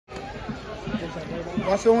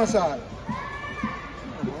Watch the one side.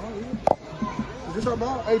 Is this our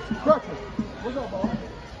ball? Hey, Crutcher. What's up, ball?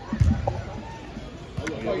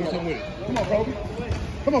 What's up with it? Come on, Kobe.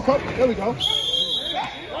 Come on, Kobe. There we go.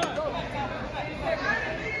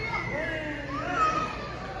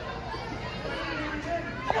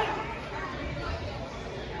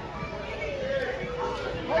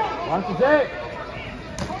 Watch the Jay.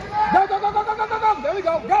 Go, go, go, go, go, go, go, go. There we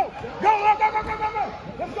go. Go. Go, go, go, go, go, go, go.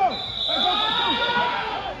 Let's go.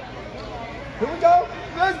 Here we go.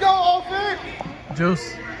 Let's go, offense.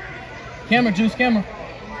 Juice. Camera, juice, camera.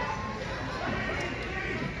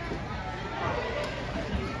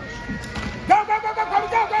 Go, go, go, go, go,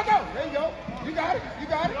 go, go, go. There you go. You got it. You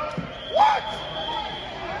got it. What?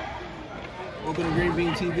 Open a Green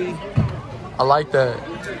Bean TV. I like that.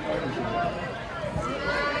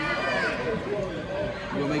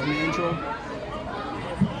 You gonna make me intro?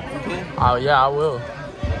 Okay. Oh yeah, I will.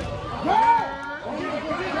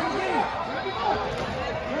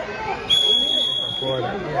 Go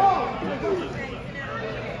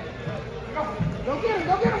get him,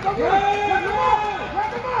 go get him, go get him. Wrap him up.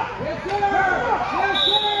 Wrap him up. Yes, sir. Yes,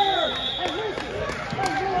 sir. Hey, listen.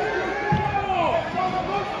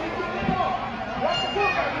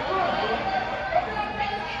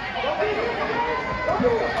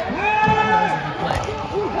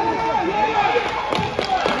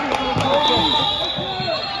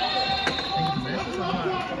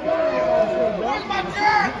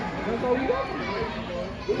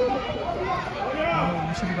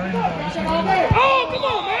 Oh, come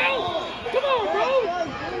on, man! Come on, bro!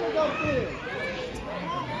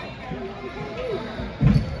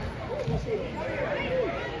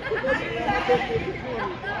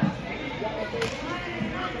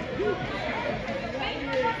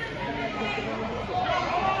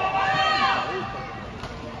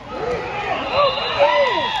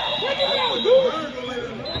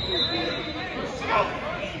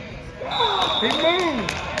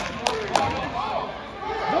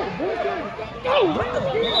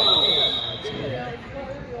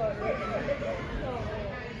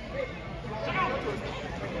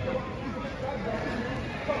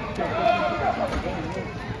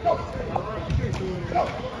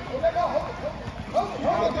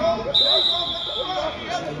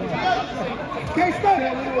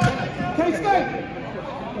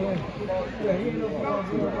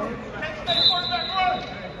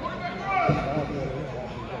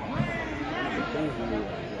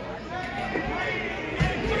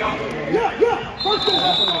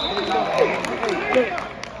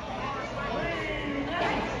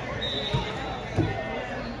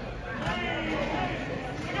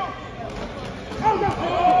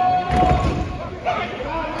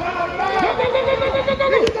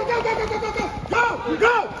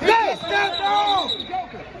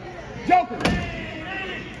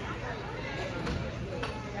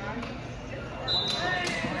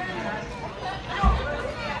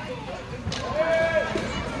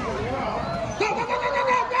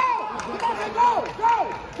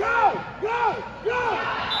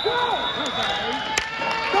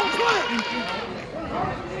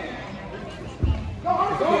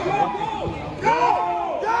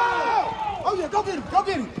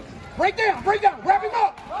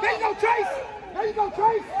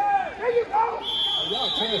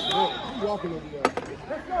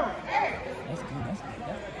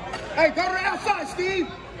 Hey, go to the outside, Steve.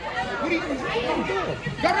 What are you doing? Go to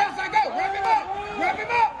the outside, go. Wrap him up. Wrap him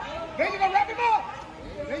up. There you go, wrap him up.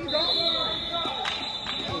 There you go.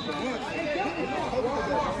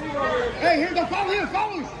 Hey, here you go. Follow him,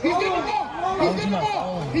 follow him. He's getting the ball. He's getting the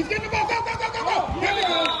ball. He's getting the ball. Go, go, go, go, go. There you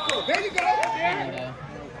go. There you go.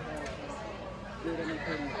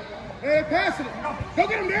 Hey, pass it. Go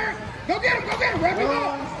get him, Derek. Go get him, go get him. Wrap him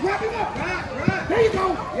up. Wrap him up. Right. There you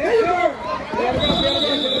go. There you go.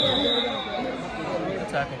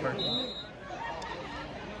 Tackle first.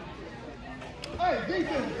 Hey,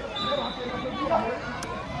 defense.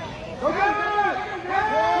 Go get him.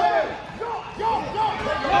 Go.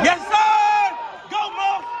 Yes, sir! Go, Mo!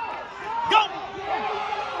 Go!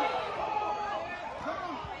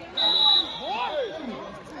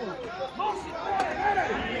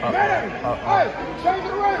 Hey, change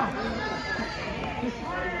it around.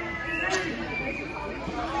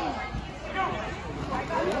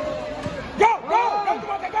 Go,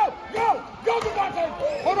 Devontae, go, Devontae.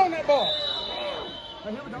 Hold on that ball.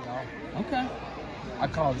 Hey, here we go. Okay. I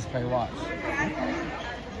call this pay watch.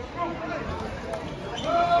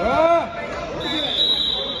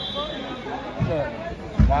 Look,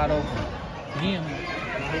 wide open. Him.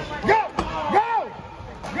 Go.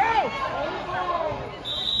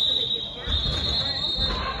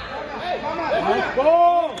 Hey, come on. Let's go.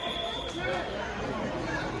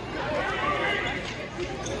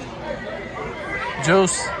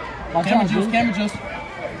 Juice. Camera juice, camera juice.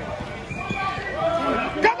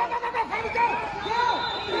 Go, go, go, go, go, go, go,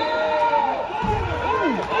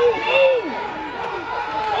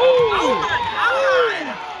 Oh my God!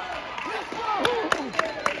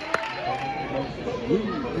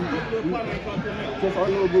 Just our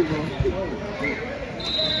little boo, bro.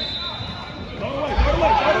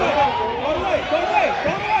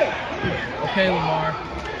 Okay, Lamar.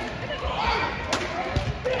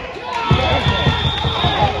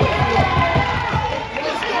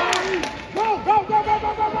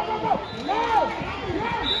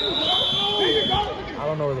 I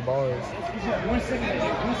don't know where the ball is.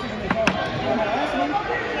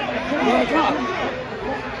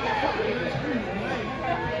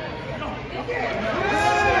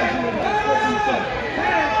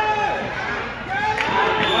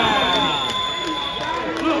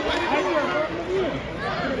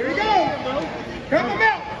 Here we go. Help him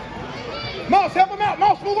out. Moss, help him out.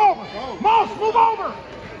 Moss, move over. Moss, move over.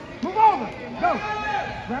 Move over. Go.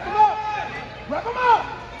 Wrap him up. Wrap him up.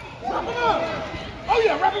 Wrap him up. Oh,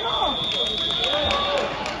 yeah, wrap him up.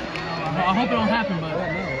 I hope it don't happen, but no.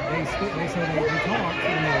 They say they talk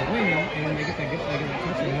and they're winning, and they get that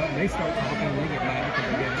touchdown, and they start talking and they get mad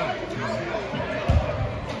because they get out.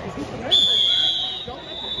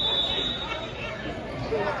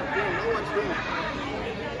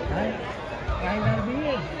 I ain't gotta be in.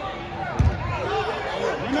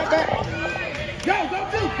 Run that back. Go, go,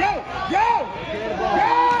 two, go, go, go.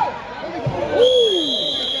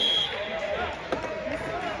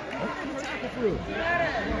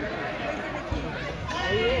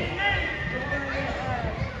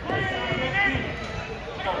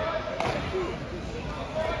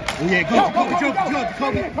 Oh yeah, go,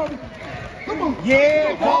 Kobe. Come on.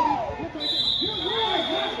 Yeah, Kobe.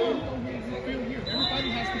 Everybody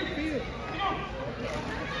has to feel.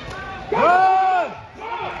 Run!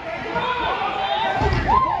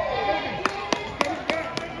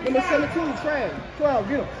 Number 17, Trav. 12,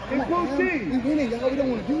 get him. Include C. We winning, y'all. We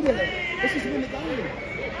don't want to do that. Let's just win the game.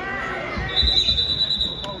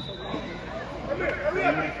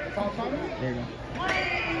 There you go.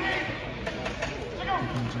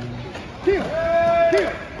 Kill!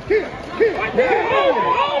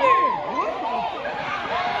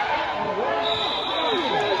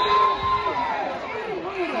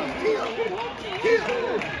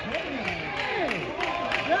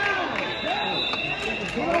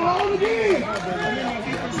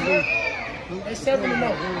 They're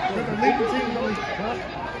 7-0. They're the leading team in the league.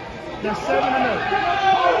 They're 7-0.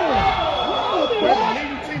 They're the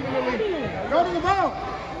leading team in the league. Go to the ball!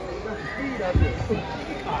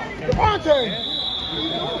 Devontae!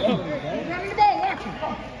 Run the ball, watch him!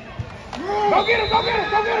 Go get him, go get him,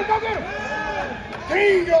 go get him, go get him!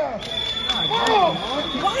 Kinga! Oh!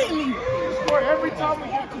 Finally! Score every time we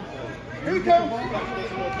have to. Here he comes!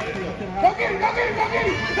 Go get him, go get him, go get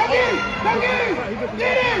him! Go get him! Go get him!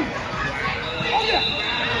 Get him! Oh yeah!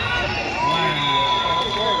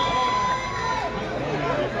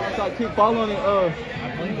 Keep following it,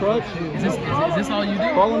 Crutch. Is this all you do?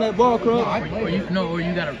 Follow that ball, Crutch. Or you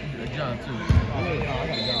got a job too.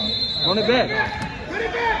 Run it back. Put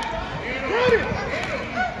it back! Put it!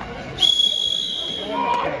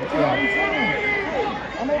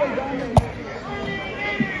 I know they down there.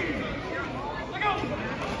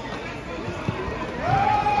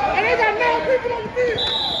 And they got 9 people on the field.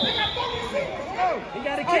 They got 46. He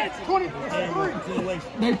got to catch it. 23.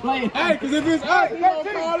 They playing. Hey, because if it's us, 13.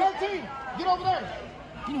 Get over there.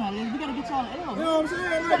 You know how it is. We got to get y'all the L. you know what I'm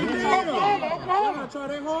saying? Like, Oklahoma. try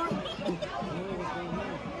that hard.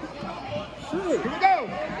 Shit. Here we go.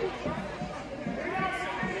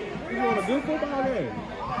 You want a good football game?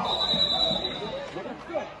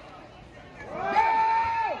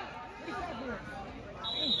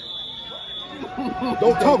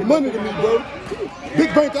 Don't talk money to me, bro.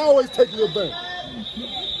 Big bank always take your bank.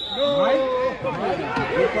 Right?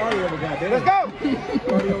 Let's go.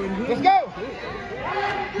 Let's go.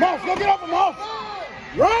 Moss, go get up, Moss.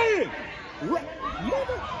 Ryan!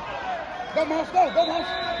 Go, Moss, go. Go, Moss.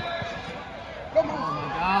 Go,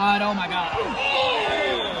 Moss. Oh my God.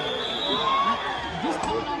 He's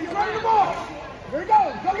running the ball. Here he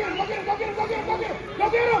goes. Go get him, go get him, go get him, go get him, go get him. Go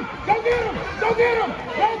get him, go get him, go get him,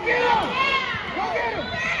 go get him. Go get him.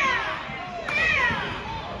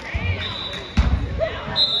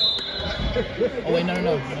 Oh wait, no. Go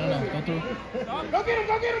through. Go get him,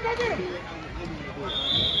 go get him, go get him.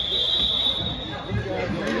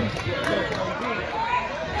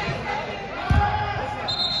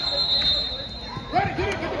 Ready, get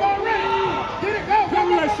it, get the ball ready. Get it, go, go,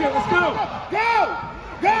 go, that shit, let's go. Go,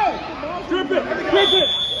 go. Grip it, grip it.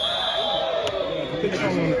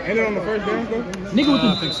 Ain't it on the first down, though? Nigga with the,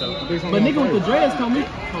 I think so. but nigga with the dreads told me.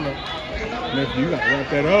 Hold up. Nephew, you gotta wrap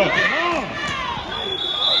that up.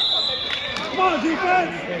 Come on,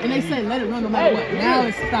 defense! And they say let it run no matter what. Now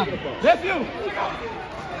it's stopping. Nephew!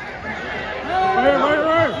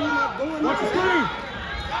 Right. Watch the screen.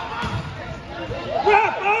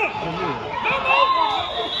 Wrap up!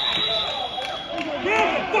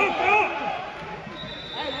 Wrap the fuck up!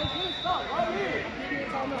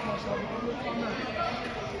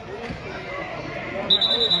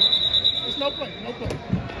 It's no play.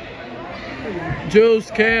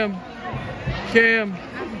 Juice, Cam.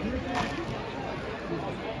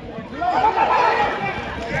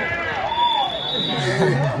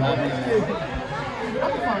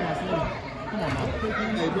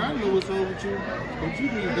 Hey, bro, I know what's wrong with you, but you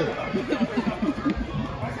need to go.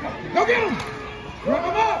 Go get him! Wrap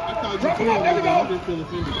him up! I thought you Wrap him told up, there we me go! you didn't feel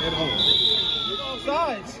offended at all.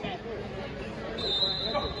 Sides.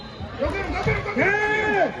 Go get him! Go get him! Go get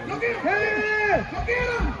him! Go get him! Go get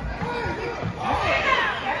him!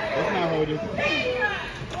 That's not holding.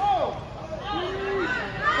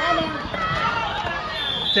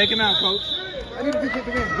 Take him out, coach. I need to get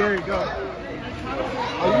the game. There you go.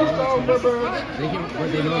 Are you strong, bro? They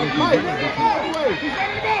know Mike, go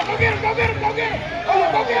get him! Go get him! Go get him! Oh,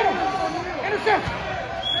 go get him! Interception!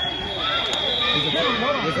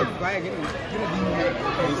 There's a flag in it.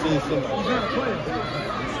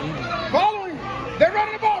 Following! They're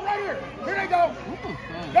running the ball right here! Here they go!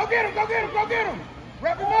 Go get him! Go get him! Go get him!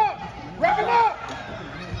 Wrap him up! Wrap him up!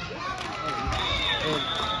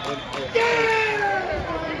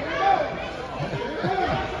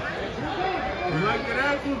 You like that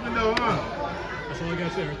ass whooping though, huh? That's all I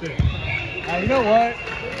gotta say right there. Hey, you know what?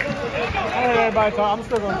 I heard everybody talk. I'm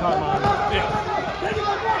still gonna talk mine. Yeah.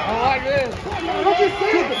 I like this. Don't be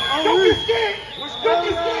scared. Don't be scared. Don't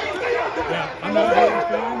be scared. Stay out there. Yeah, I know that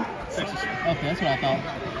film. Okay, that's what I thought.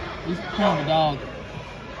 He's playing the dog.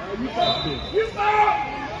 You stop.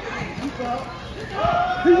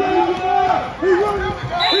 He running the ball. He's running nowhere.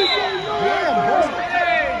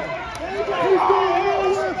 He's going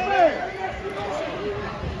nowhere fast.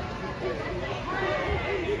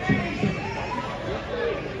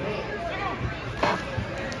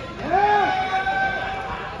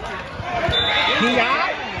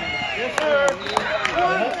 Yes, sir.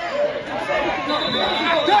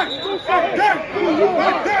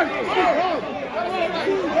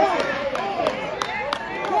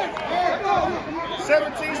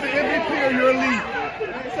 Seventeen's the MVP of your league.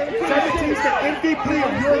 17's the MVP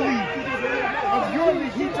of your league. Of your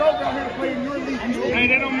league. He drove down here to play in your league. Hey,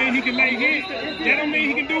 that don't mean he can lay hit. That don't mean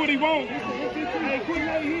he can do what he wants. Hey, quit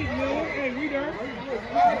lay hit, man. Hey, we there.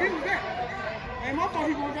 Hey, I thought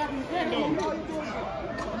he was out in the front though.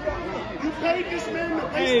 You paid this man to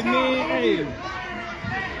waste time. Hey.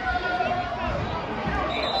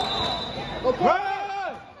 Okay.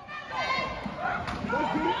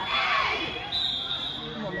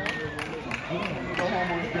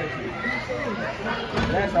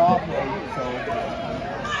 That's all play, so.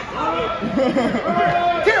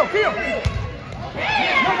 Kill!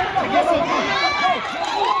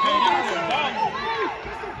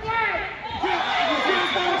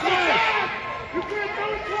 You can't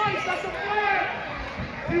throw it twice, that's a flag!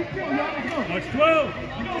 Watch 12.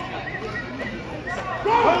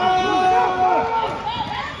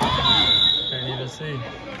 Can't even see.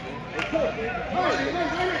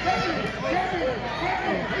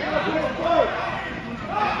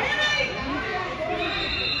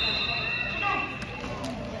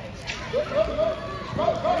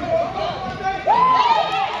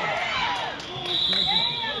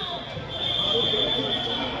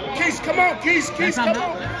 Keys, come on, Keys, come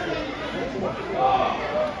on!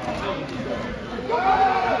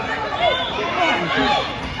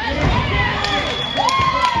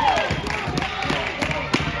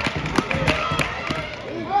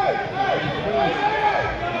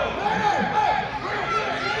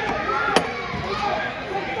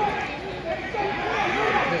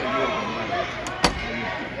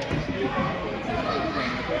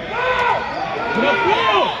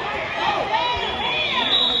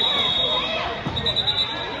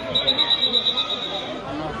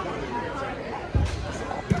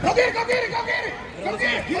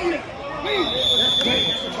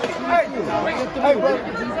 Hey, bro.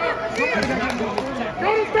 Go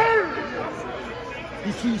to third.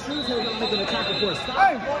 He's sure as hell not making a tackle for a stop.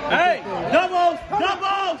 Hey, doubles. Come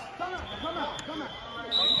out.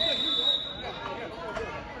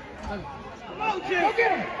 Go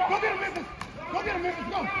get him, Memphis. Go get him.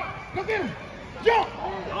 Go get him. Jump.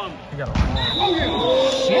 He got a Go get him.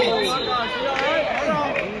 shit.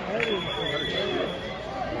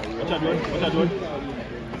 out, Jordan. Watch out, Jordan.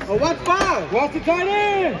 Oh, watch 5. Watch the tight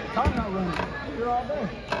end. Tight not running. Here all day.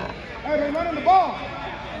 Hey, they running the ball.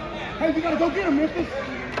 Hey, you gotta go get him, Memphis.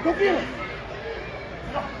 Go get him.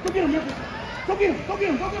 Go get him, Memphis. Go get him. Go get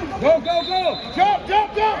him. Go get him. Go, go, go. Jump,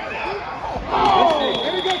 jump, jump. Oh,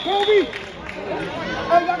 there you go, Kobe.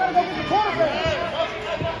 Hey, y'all gotta go get the quarterback.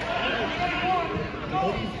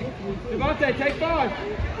 Devontae, take 5.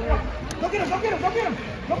 Go get him, go get him, go get him.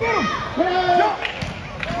 Go get him. Jump.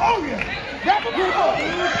 Oh, yeah. Grab him, get him.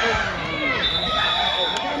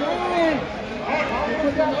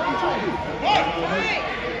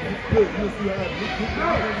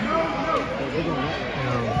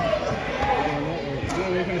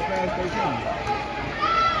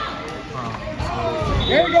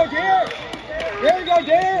 There you go, Derek. There you go,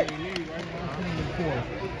 Derek.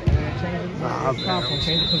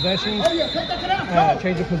 Change the possession. Oh, yeah, take that to that.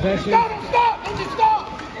 Change the possession. Stop, stop. Don't just stop.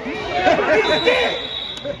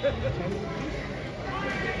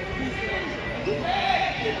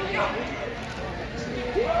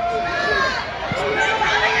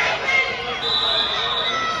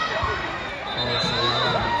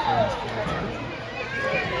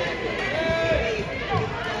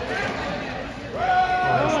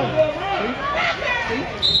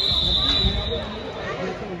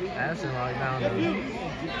 That's like down there.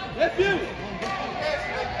 That's you.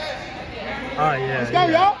 Oh, yeah. Let's go,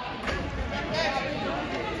 y'all.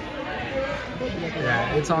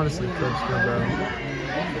 Yeah, it's honestly close to bro.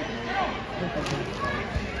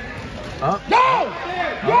 Up. Go!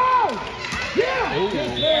 Go! Yeah!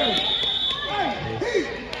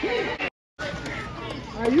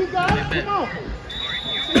 Hey, you got it? Come on.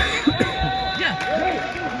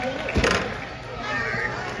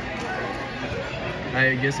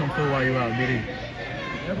 Hey, get some food while you out, BD.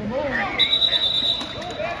 Never move.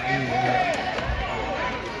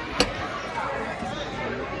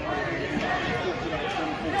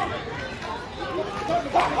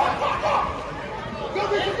 Go,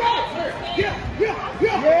 big bro! Yeah, big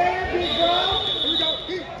bro! Here we go.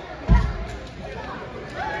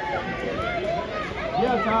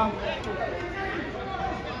 Yeah, Tom.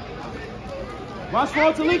 Watch for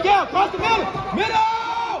it to leak out. Cross the middle. Middle!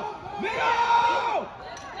 Middle!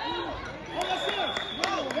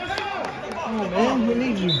 Oh, man, we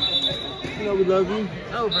need you. You know we love you.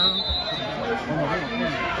 Oh, bro.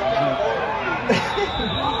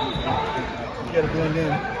 You gotta blend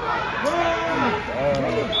in.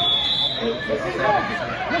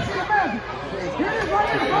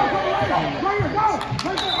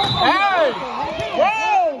 Hey!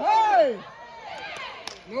 Whoa! Hey!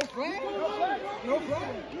 No flag? No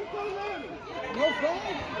flag? No flag?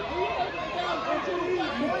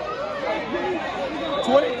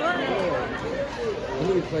 23.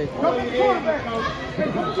 Really play for Go get the quarterback.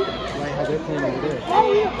 like how they're playing over there.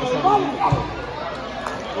 Oh, yeah.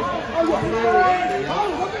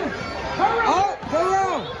 Turn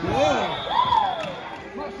around. Yeah.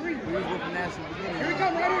 Here we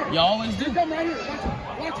come right here. You always do. Come right here.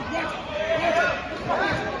 Watch it.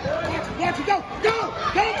 Watch it. Go.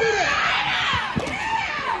 Don't do that.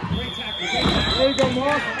 There you go,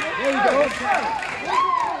 Mark. There you go.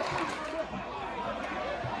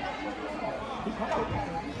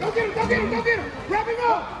 Go get him. Wrap him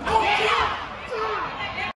up.